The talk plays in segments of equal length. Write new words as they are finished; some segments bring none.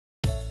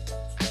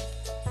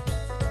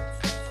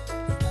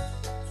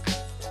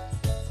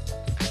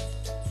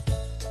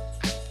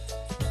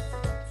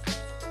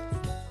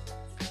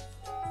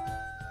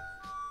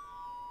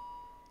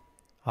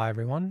Hi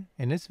everyone,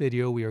 in this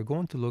video we are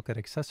going to look at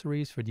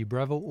accessories for the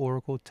Breville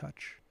Oracle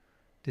Touch.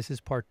 This is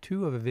part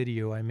 2 of a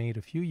video I made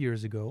a few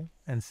years ago,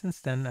 and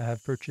since then I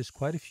have purchased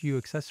quite a few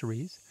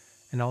accessories,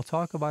 and I'll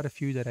talk about a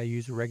few that I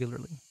use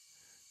regularly.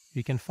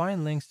 You can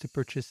find links to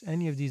purchase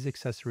any of these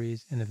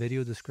accessories in the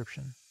video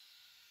description.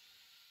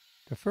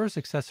 The first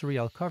accessory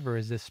I'll cover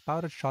is this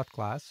spouted shot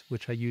glass,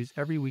 which I use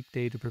every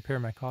weekday to prepare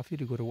my coffee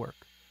to go to work.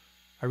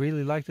 I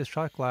really like this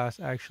shot glass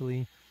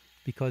actually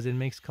because it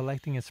makes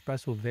collecting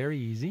espresso very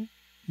easy,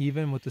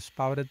 even with the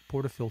spouted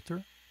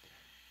portafilter.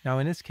 Now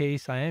in this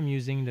case I am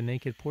using the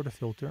naked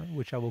portafilter,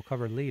 which I will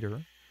cover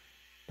later,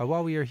 but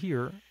while we are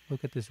here,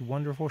 look at this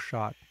wonderful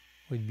shot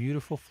with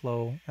beautiful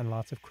flow and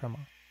lots of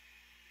crema.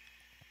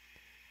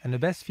 And the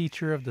best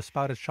feature of the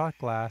spouted shot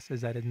glass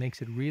is that it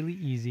makes it really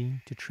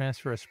easy to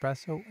transfer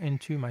espresso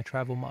into my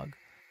travel mug.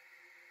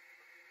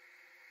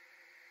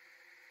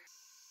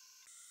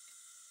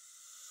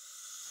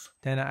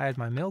 Then I add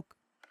my milk,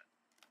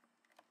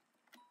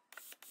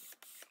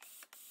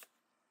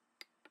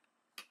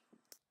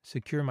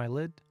 secure my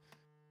lid,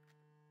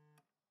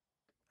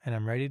 and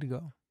I'm ready to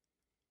go.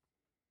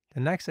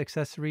 The next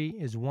accessory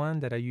is one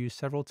that I use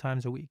several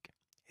times a week.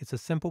 It's a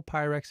simple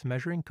Pyrex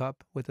measuring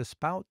cup with a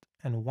spout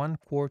and 1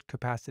 quart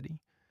capacity.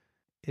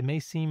 It may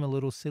seem a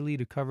little silly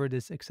to cover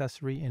this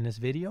accessory in this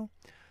video,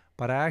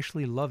 but I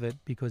actually love it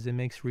because it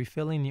makes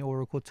refilling the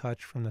Oracle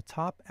Touch from the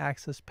top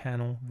access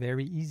panel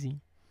very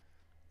easy,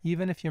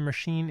 even if your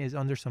machine is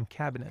under some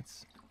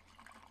cabinets.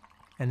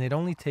 And it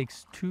only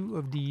takes 2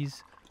 of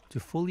these to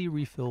fully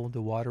refill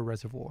the water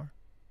reservoir.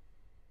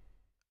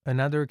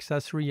 Another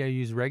accessory I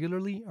use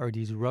regularly are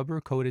these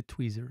rubber-coated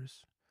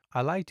tweezers.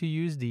 I like to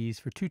use these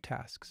for 2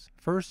 tasks.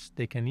 First,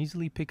 they can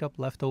easily pick up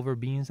leftover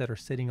beans that are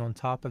sitting on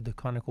top of the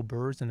conical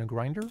burrs in a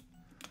grinder.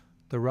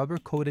 The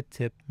rubber-coated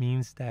tip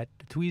means that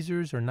the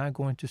tweezers are not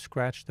going to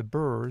scratch the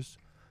burrs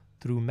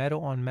through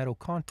metal-on-metal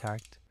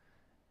contact,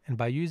 and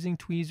by using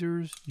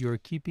tweezers, you are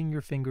keeping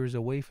your fingers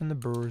away from the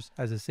burrs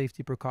as a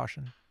safety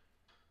precaution.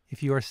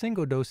 If you are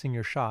single dosing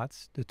your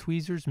shots, the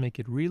tweezers make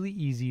it really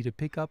easy to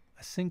pick up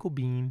a single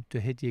bean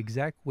to hit the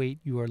exact weight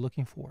you are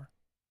looking for.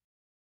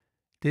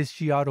 This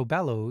Giottos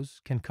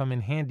bellows can come in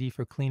handy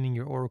for cleaning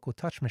your Oracle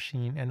Touch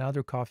Machine and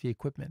other coffee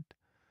equipment.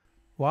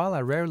 While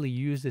I rarely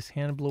use this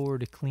hand blower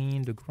to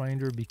clean the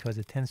grinder because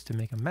it tends to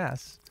make a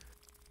mess,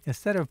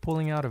 instead of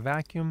pulling out a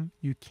vacuum,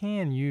 you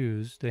can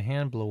use the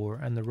hand blower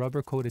and the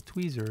rubber-coated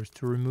tweezers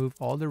to remove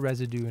all the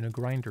residue in a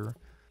grinder,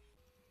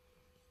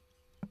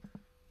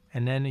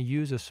 and then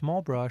use a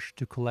small brush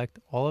to collect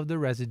all of the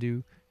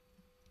residue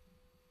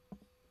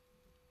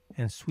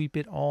and sweep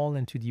it all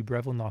into the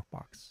Breville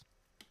knockbox.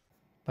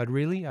 But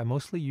really, I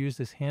mostly use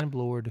this hand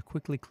blower to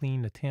quickly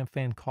clean the tamp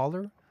fan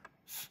collar,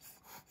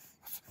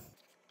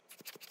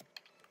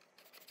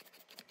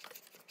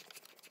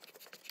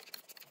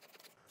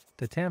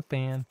 the tamp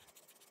fan,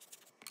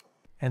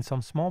 and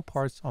some small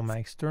parts on my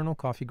external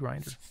coffee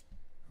grinder.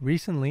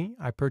 Recently,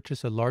 I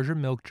purchased a larger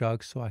milk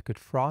jug so I could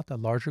froth a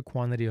larger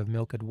quantity of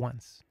milk at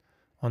once.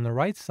 On the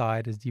right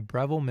side is the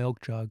Breville milk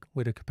jug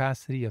with a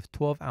capacity of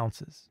 12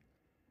 ounces.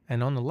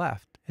 And on the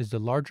left is the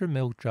larger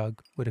milk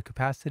jug with a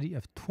capacity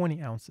of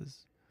 20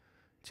 ounces.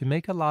 To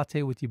make a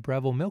latte with the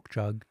Breville milk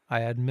jug,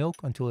 I add milk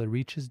until it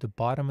reaches the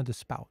bottom of the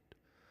spout.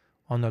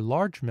 On the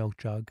large milk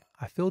jug,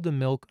 I fill the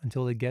milk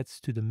until it gets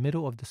to the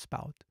middle of the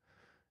spout.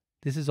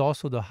 This is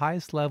also the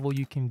highest level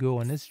you can go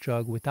on this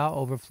jug without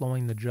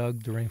overflowing the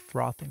jug during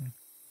frothing.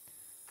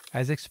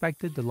 As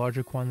expected, the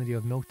larger quantity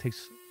of milk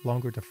takes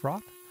longer to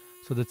froth,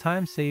 so the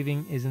time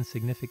saving isn't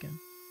significant.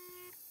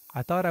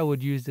 I thought I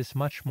would use this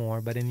much more,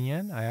 but in the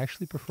end, I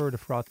actually prefer to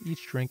froth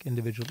each drink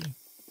individually.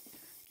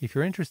 If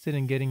you're interested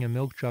in getting a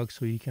milk jug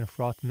so you can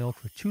froth milk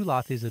for 2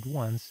 lattes at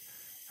once,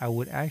 I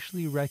would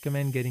actually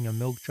recommend getting a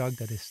milk jug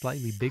that is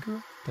slightly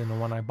bigger than the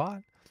one I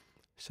bought,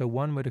 so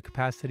one with a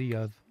capacity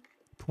of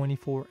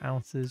 24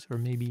 ounces or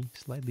maybe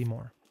slightly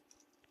more.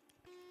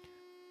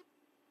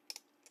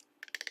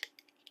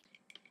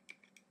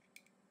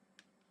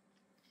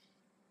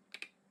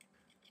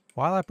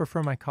 While I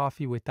prefer my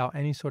coffee without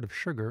any sort of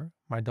sugar,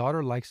 my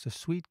daughter likes the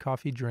sweet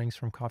coffee drinks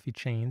from coffee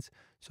chains,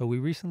 so we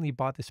recently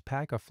bought this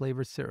pack of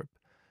flavored syrup,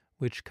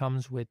 which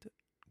comes with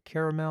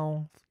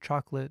caramel,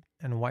 chocolate,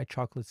 and white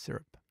chocolate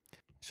syrup,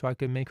 so I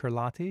could make her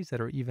lattes that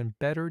are even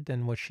better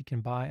than what she can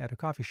buy at a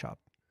coffee shop.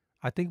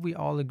 I think we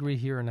all agree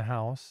here in the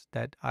house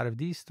that out of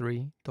these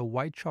 3, the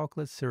white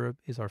chocolate syrup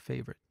is our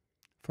favorite.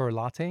 For a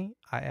latte,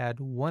 I add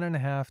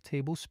 1.5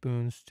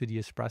 tablespoons to the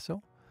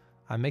espresso.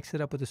 I mix it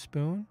up with a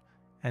spoon,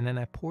 and then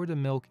I pour the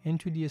milk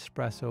into the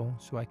espresso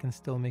so I can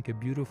still make a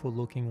beautiful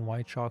looking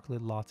white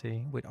chocolate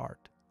latte with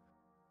art.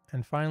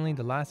 And finally,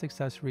 the last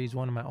accessory is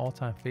one of my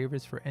all-time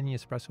favorites for any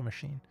espresso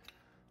machine.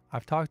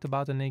 I've talked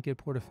about the naked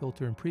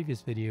portafilter in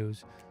previous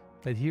videos,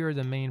 but here are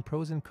the main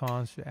pros and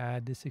cons to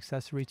add this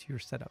accessory to your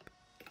setup.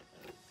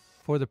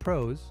 For the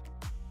pros,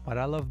 what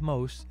I love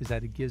most is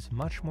that it gives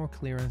much more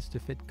clearance to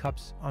fit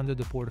cups under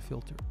the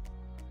portafilter.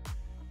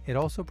 It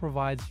also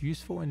provides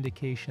useful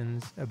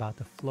indications about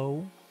the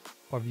flow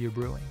of your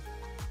brewing.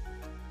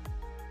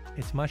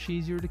 It's much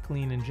easier to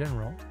clean in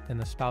general than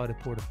a spouted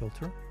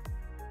portafilter,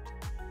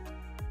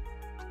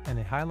 and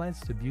it highlights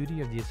the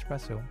beauty of the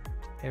espresso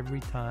every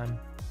time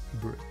you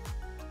brew.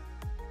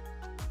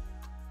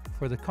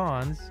 For the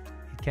cons,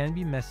 it can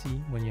be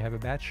messy when you have a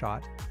bad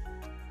shot.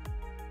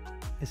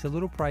 It's a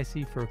little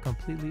pricey for a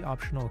completely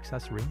optional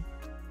accessory,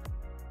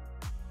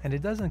 and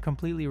it doesn't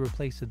completely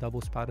replace the double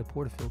spouted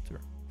portafilter.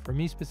 For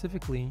me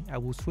specifically, I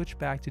will switch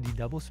back to the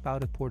double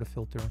spouted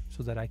portafilter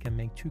so that I can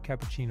make 2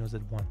 cappuccinos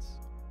at once.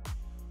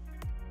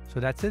 So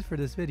that's it for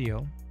this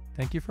video.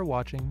 Thank you for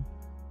watching.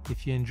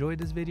 If you enjoyed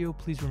this video,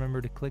 please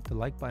remember to click the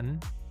like button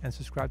and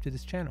subscribe to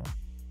this channel.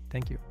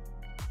 Thank you.